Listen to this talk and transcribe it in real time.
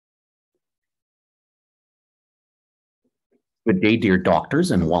Good day, dear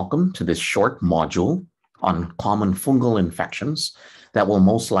doctors, and welcome to this short module on common fungal infections that will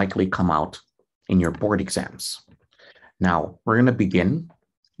most likely come out in your board exams. Now, we're going to begin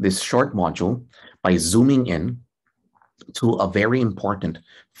this short module by zooming in to a very important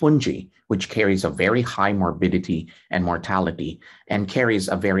fungi, which carries a very high morbidity and mortality and carries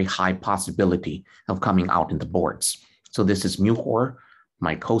a very high possibility of coming out in the boards. So this is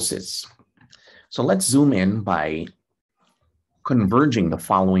Mucormycosis. So let's zoom in by converging the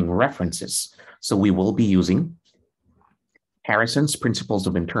following references. So we will be using Harrison's Principles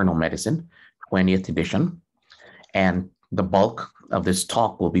of Internal Medicine, 20th edition, and the bulk of this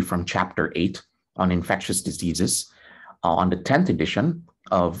talk will be from chapter 8 on infectious diseases, on the 10th edition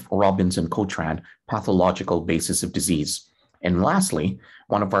of Robbins and Cotran, Pathological Basis of Disease. And lastly,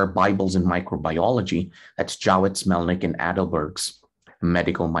 one of our Bibles in microbiology, that's Jowett, Melnick, and Adelberg's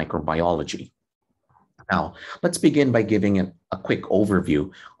Medical Microbiology. Now, let's begin by giving a quick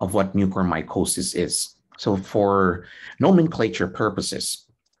overview of what mucormycosis is. So for nomenclature purposes,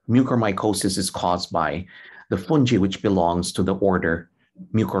 mucormycosis is caused by the fungi which belongs to the order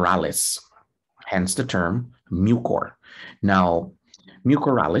Mucoralis, hence the term mucor. Now,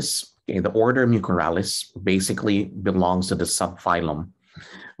 Mucoralis, the order Mucoralis basically belongs to the subphylum,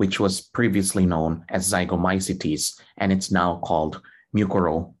 which was previously known as Zygomycetes, and it's now called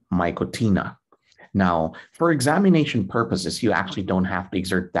Mucormycotina. Now, for examination purposes, you actually don't have to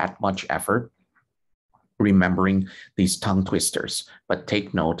exert that much effort remembering these tongue twisters, but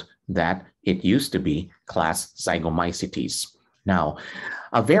take note that it used to be class Zygomycetes. Now,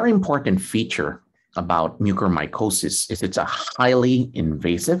 a very important feature about mucormycosis is it's a highly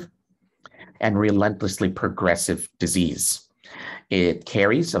invasive and relentlessly progressive disease. It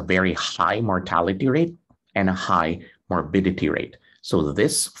carries a very high mortality rate and a high morbidity rate. So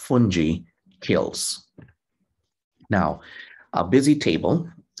this fungi kills. Now, a busy table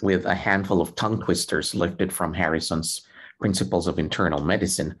with a handful of tongue twisters lifted from Harrison's Principles of Internal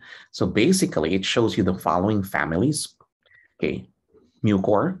Medicine. So basically, it shows you the following families. Okay,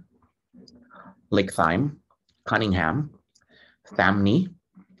 Mucor, Lichthyme, Cunningham, Thamni,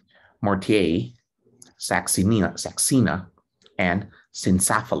 Mortier, Saxina, and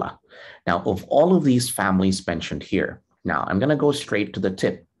Syncephala. Now, of all of these families mentioned here, now I'm going to go straight to the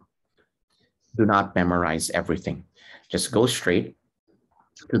tip. Do not memorize everything. Just go straight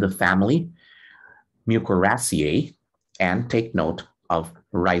to the family Mucoraceae and take note of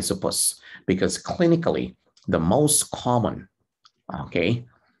Rhizopus, because clinically, the most common,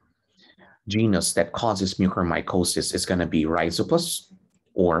 genus that causes mucormycosis is going to be Rhizopus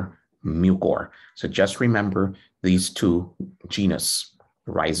or Mucor. So just remember these two genus,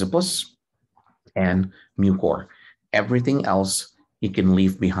 Rhizopus and Mucor. Everything else you can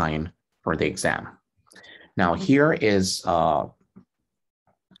leave behind for the exam. Now, here is a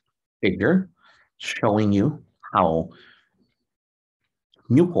figure showing you how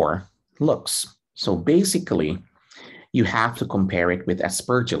Mucor looks. So basically, you have to compare it with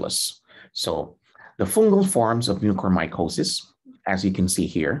Aspergillus. So the fungal forms of mucormycosis, as you can see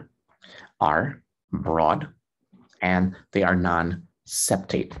here, are broad and they are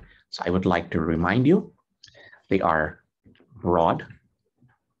non-septate. So I would like to remind you, they are broad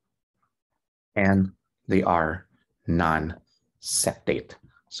and they are non-septate.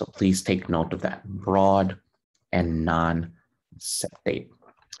 So please take note of that, broad and non-septate.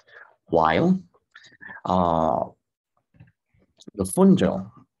 While the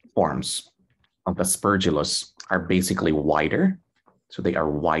fungal forms of Aspergillus are basically wider, so they are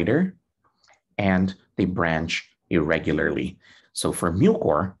wider and they branch irregularly. So for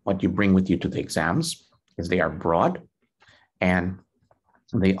Mucor, what you bring with you to the exams is they are broad and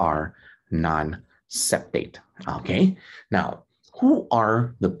they are non-septate, okay? Now, who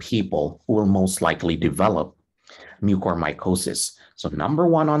are the people who will most likely develop mucormycosis? So number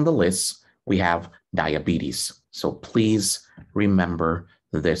one on the list, we have diabetes. So please remember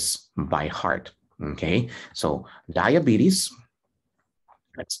this by heart, okay? So diabetes,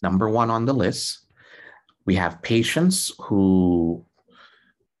 that's number one on the list. We have patients who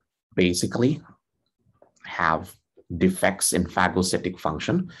basically have defects in phagocytic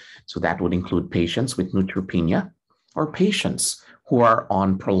function. So that would include patients with neutropenia or patients who are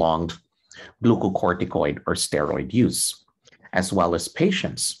on prolonged glucocorticoid or steroid use, as well as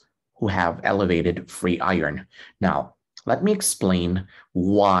patients who have elevated free iron. Now, let me explain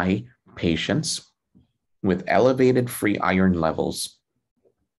why patients with elevated free iron levels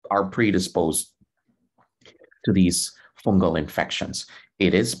are predisposed to these fungal infections.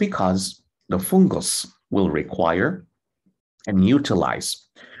 It is because the fungus will require and utilize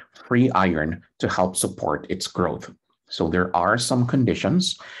free iron to help support its growth. So there are some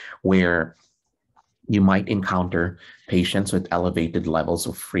conditions where you might encounter patients with elevated levels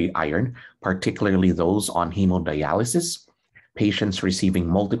of free iron, particularly those on hemodialysis, patients receiving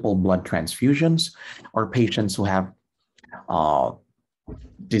multiple blood transfusions, or patients who have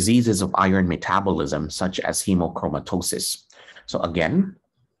diseases of iron metabolism, such as hemochromatosis. So again,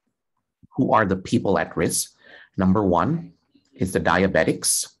 who are the people at risk? Number one is the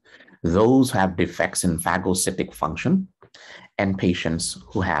diabetics, those who have defects in phagocytic function, and patients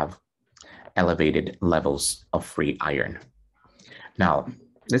who have elevated levels of free iron. Now,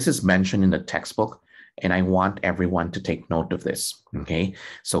 this is mentioned in the textbook, and I want everyone to take note of this, okay?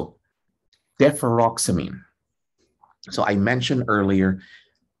 So deferoxamine. So I mentioned earlier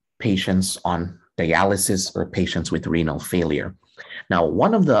patients on dialysis or patients with renal failure. Now,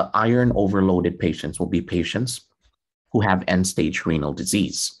 one of the iron overloaded patients will be patients who have end-stage renal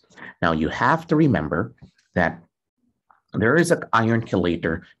disease. Now, you have to remember that there is an iron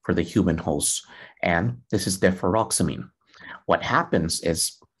chelator for the human host, and this is deferoxamine. What happens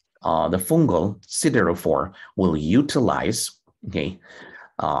is the fungal siderophore will utilize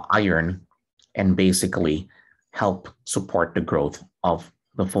iron and basically help support the growth of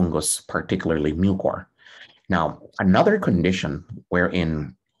the fungus, particularly mucor. Now, another condition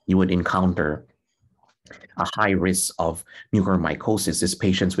wherein you would encounter a high risk of mucormycosis is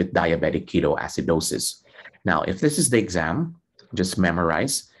patients with diabetic ketoacidosis. Now, if this is the exam, just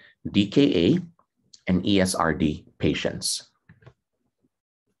memorize DKA and ESRD patients.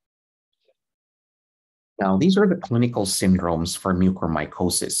 Now, these are the clinical syndromes for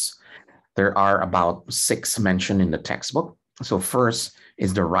mucormycosis. There are about 6 mentioned in the textbook. So first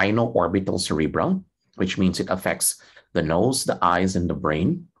is the Rhino orbital cerebral, which means it affects the nose, the eyes, and the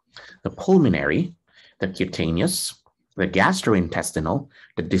brain, the pulmonary, the cutaneous, the gastrointestinal,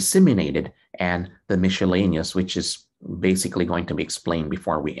 the disseminated, and the miscellaneous, which is basically going to be explained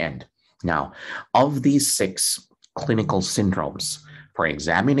before we end. Now, of these 6 clinical syndromes, for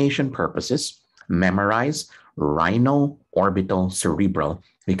examination purposes, memorize Rhino orbital cerebral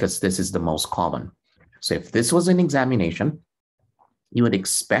because this is the most common. So if this was an examination, you would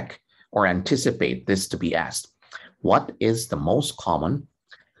expect or anticipate this to be asked. What is the most common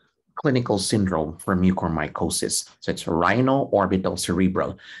clinical syndrome for mucormycosis? So it's Rhino orbital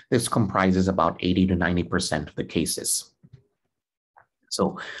cerebral. This comprises about 80 to 90% of the cases.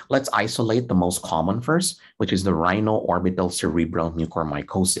 So let's isolate the most common first, which is the Rhino orbital cerebral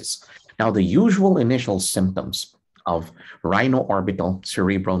mucormycosis. Now, the usual initial symptoms of Rhino orbital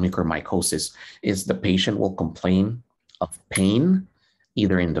cerebral mucormycosis is the patient will complain of pain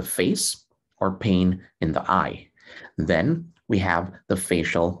either in the face or pain in the eye. Then we have the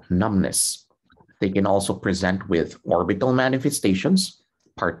facial numbness. They can also present with orbital manifestations,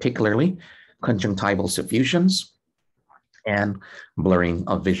 particularly conjunctival suffusions and blurring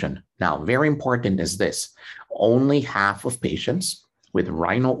of vision. Now, very important is this: only half of patients with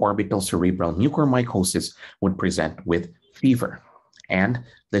Rhino orbital cerebral mucormycosis would present with fever. And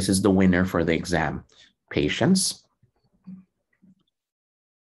this is the winner for the exam. Patients.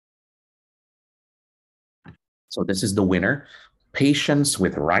 So this is the winner. Patients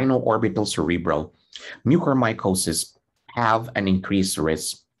with Rhino orbital cerebral mucormycosis have an increased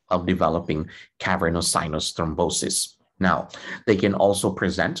risk of developing cavernous sinus thrombosis. Now, they can also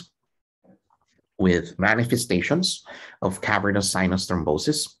present with manifestations of cavernous sinus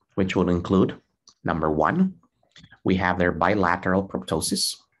thrombosis, which will include, number 1, we have their bilateral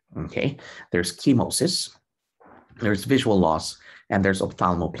proptosis, okay? There's chemosis, there's visual loss, and there's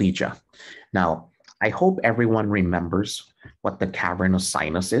ophthalmoplegia. Now, I hope everyone remembers what the cavernous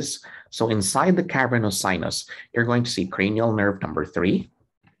sinus is. So inside the cavernous sinus, you're going to see cranial nerve number 3.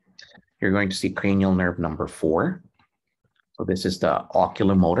 You're going to see cranial nerve number 4. So this is the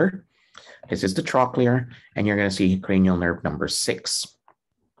oculomotor. This is the trochlear, and you're going to see cranial nerve number 6,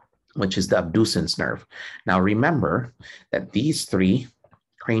 which is the abducens nerve. Now remember that these 3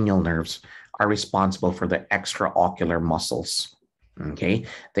 cranial nerves are responsible for the extraocular muscles. Okay,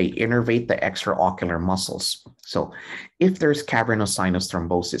 they innervate the extraocular muscles. So if there's cavernous sinus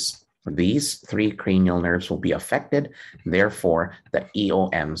thrombosis, these 3 cranial nerves will be affected. Therefore, the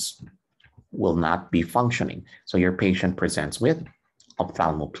EOMs will not be functioning. So your patient presents with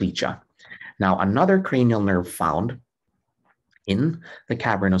ophthalmoplegia. Now, another cranial nerve found in the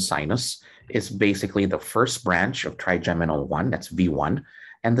cavernous sinus is basically the first branch of trigeminal 1, that's V1,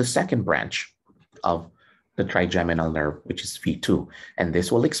 and the second branch of the trigeminal nerve, which is V2. And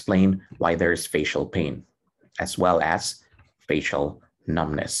this will explain why there is facial pain, as well as facial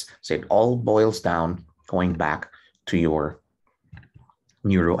numbness. So it all boils down going back to your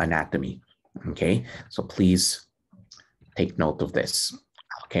neuroanatomy. Okay, so please take note of this.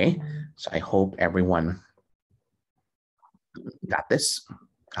 Okay, so I hope everyone got this.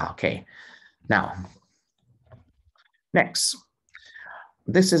 Okay, now, next,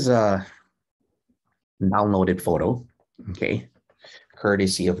 this is a downloaded photo, okay,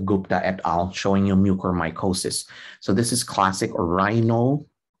 courtesy of Gupta et al. Showing you mucormycosis. So this is classic Rhino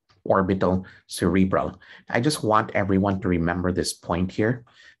orbital cerebral. I just want everyone to remember this point here.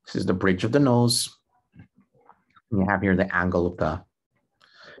 This is the bridge of the nose. You have here the angle of the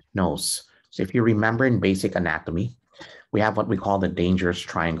nose. So if you remember in basic anatomy, we have what we call the dangerous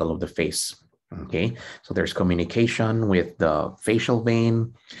triangle of the face. Okay, so there's communication with the facial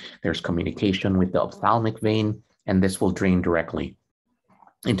vein, there's communication with the ophthalmic vein, and this will drain directly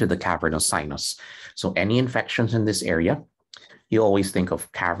into the cavernous sinus. So any infections in this area, you always think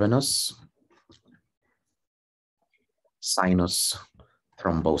of cavernous sinus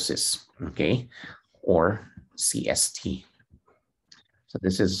thrombosis, okay, or CST. So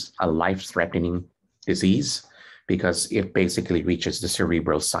this is a life-threatening disease because it basically reaches the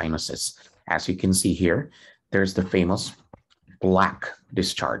cerebral sinuses. As you can see here, there's the famous black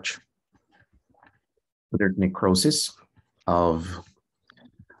discharge. There's necrosis of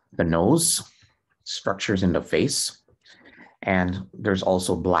the nose, structures in the face, and there's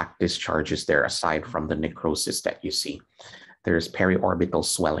also black discharges there aside from the necrosis that you see. There's periorbital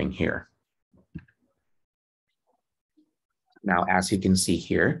swelling here. Now, as you can see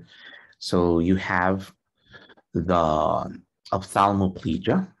here, so you have the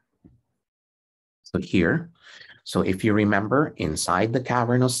ophthalmoplegia. So here, so if you remember, inside the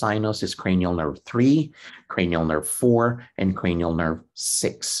cavernous sinus is cranial nerve 3, cranial nerve 4, and cranial nerve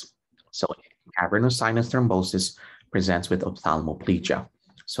 6. So cavernous sinus thrombosis presents with ophthalmoplegia.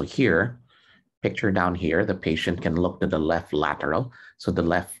 So here, picture down here, the patient can look to the left lateral. So the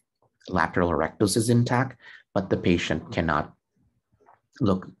left lateral rectus is intact, but the patient cannot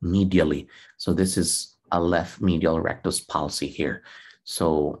look medially. So this is a left medial rectus palsy here.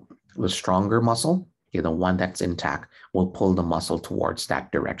 So the stronger muscle, the one that's intact, will pull the muscle towards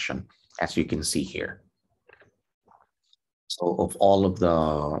that direction, as you can see here. So of all of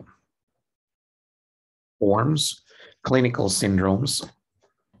the forms, clinical syndromes,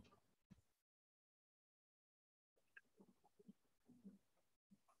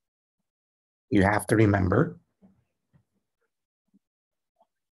 you have to remember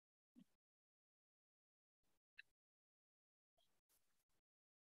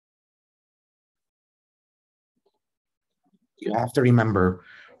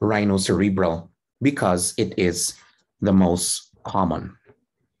Rhino cerebral because it is the most common.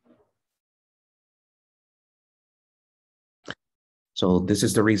 So this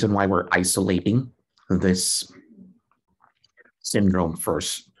is the reason why we're isolating this syndrome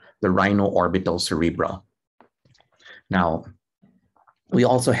first, the Rhino orbital cerebral. Now, we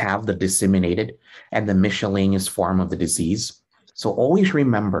also have the disseminated and the miscellaneous form of the disease. So always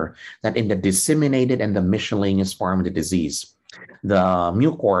remember that in the disseminated and the miscellaneous form of the disease, the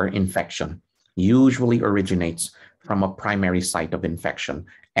mucor infection usually originates from a primary site of infection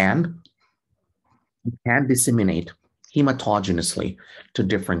and can disseminate hematogenously to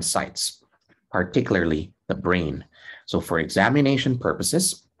different sites, particularly the brain. So for examination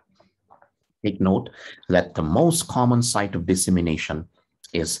purposes, take note that the most common site of dissemination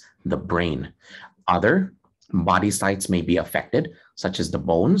is the brain. Other body sites may be affected, such as the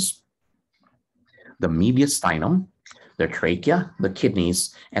bones, the mediastinum, the trachea, the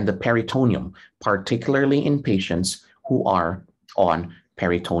kidneys, and the peritoneum, particularly in patients who are on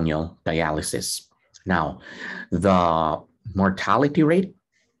peritoneal dialysis. Now, the mortality rate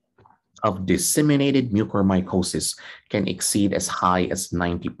of disseminated mucormycosis can exceed as high as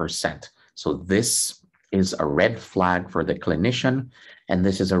 90%. So this is a red flag for the clinician, and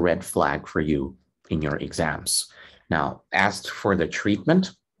this is a red flag for you in your exams. Now, as for the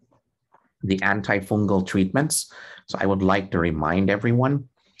treatment, the antifungal treatments, so I would like to remind everyone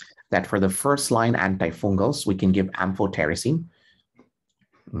that for the first-line antifungals, we can give amphotericin.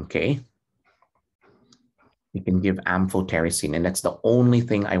 Okay. We can give amphotericin, and that's the only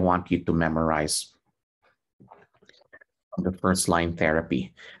thing I want you to memorize on the first-line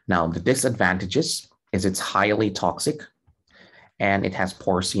therapy. Now, the disadvantages is it's highly toxic and it has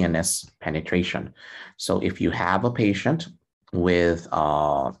poor CNS penetration. So if you have a patient with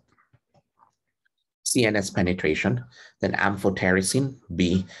CNS penetration, then amphotericin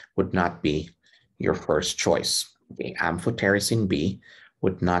B would not be your first choice. Okay, amphotericin B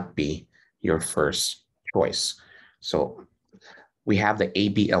would not be your first choice. So we have the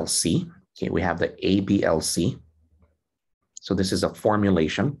ABLC. Okay, we have the ABLC. So this is a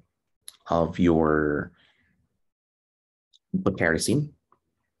formulation of your amphotericin.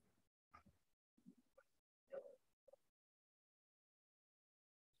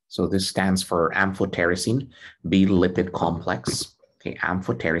 So this stands for amphotericin B lipid complex. Okay,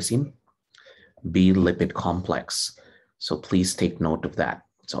 amphotericin B lipid complex. So please take note of that.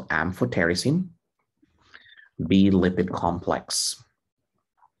 So amphotericin B lipid complex.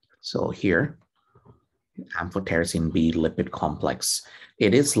 So here, amphotericin B lipid complex.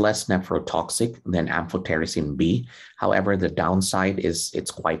 It is less nephrotoxic than amphotericin B. However, the downside is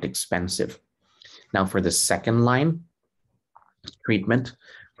it's quite expensive. Now for the second line treatment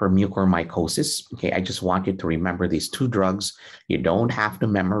for mucormycosis, okay, I just want you to remember these two drugs. You don't have to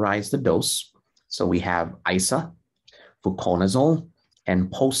memorize the dose. So we have isavuconazole and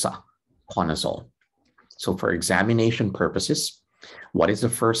posaconazole. So for examination purposes, what is the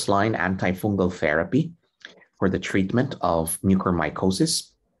first line antifungal therapy for the treatment of mucormycosis?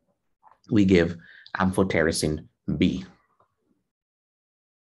 We give amphotericin B.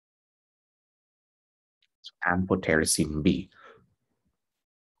 So amphotericin B.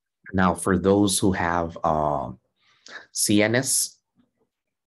 Now, for those who have CNS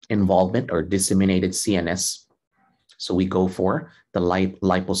involvement or disseminated CNS, so we go for the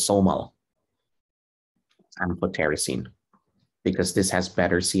liposomal amphotericin because this has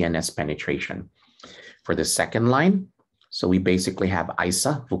better CNS penetration. For the second line, so we basically have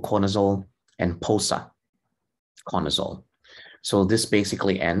isavuconazole and posaconazole. So this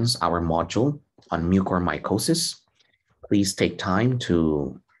basically ends our module on mucormycosis. Please take time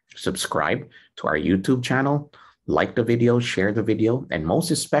to subscribe to our YouTube channel, like the video, share the video, and most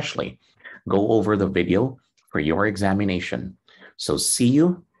especially, go over the video for your examination. So see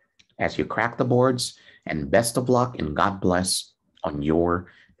you as you crack the boards, and best of luck and God bless on your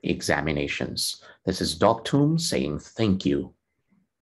examinations. This is Doc Toom saying thank you.